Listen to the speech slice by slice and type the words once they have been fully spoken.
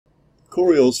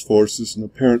Coriolis force is an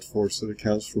apparent force that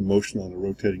accounts for motion on a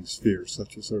rotating sphere,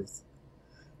 such as Earth.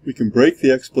 We can break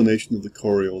the explanation of the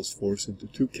Coriolis force into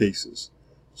two cases: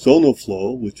 zonal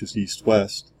flow, which is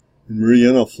east-west, and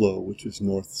meridional flow, which is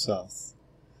north-south.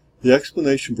 The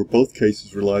explanation for both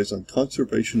cases relies on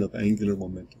conservation of angular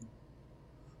momentum.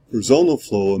 For zonal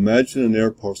flow, imagine an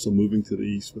air parcel moving to the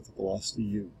east with a velocity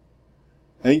u.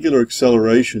 Angular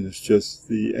acceleration is just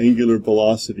the angular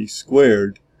velocity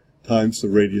squared times the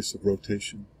radius of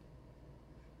rotation.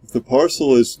 If the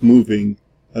parcel is moving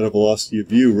at a velocity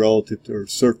of u relative to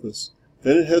Earth's surface,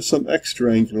 then it has some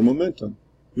extra angular momentum,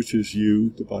 which is u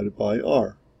divided by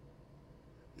r.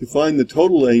 To find the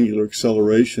total angular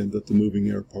acceleration that the moving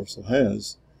air parcel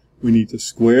has, we need to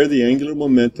square the angular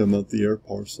momentum of the air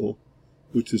parcel,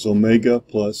 which is omega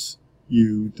plus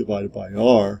u divided by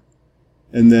r,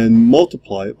 and then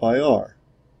multiply it by r.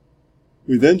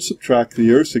 We then subtract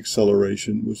the Earth's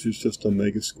acceleration, which is just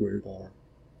omega squared r.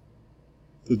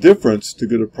 The difference, to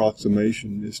good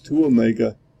approximation, is 2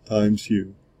 omega times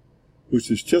u, which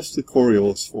is just the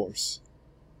Coriolis force,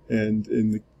 and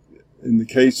in the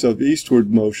case of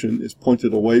eastward motion is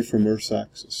pointed away from Earth's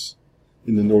axis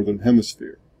in the northern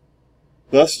hemisphere.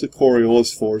 Thus the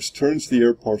Coriolis force turns the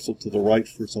air parcel to the right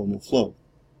for zonal flow.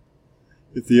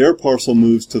 If the air parcel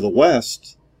moves to the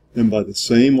west, then by the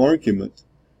same argument,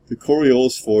 the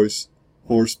Coriolis force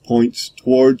points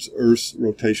towards Earth's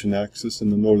rotation axis in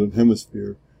the northern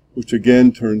hemisphere, which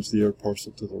again turns the air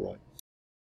parcel to the right.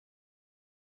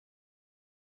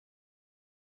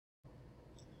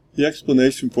 The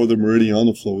explanation for the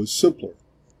meridional flow is simpler.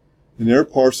 An air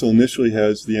parcel initially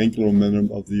has the angular momentum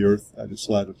of the Earth at its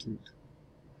latitude.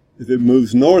 If it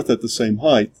moves north at the same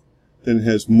height, then it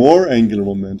has more angular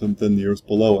momentum than the Earth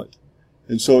below it,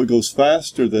 and so it goes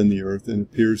faster than the Earth and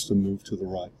appears to move to the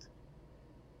right.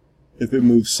 If it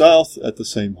moves south at the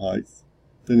same height,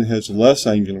 then it has less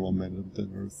angular momentum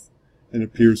than Earth and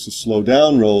appears to slow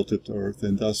down relative to Earth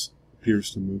and thus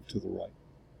appears to move to the right.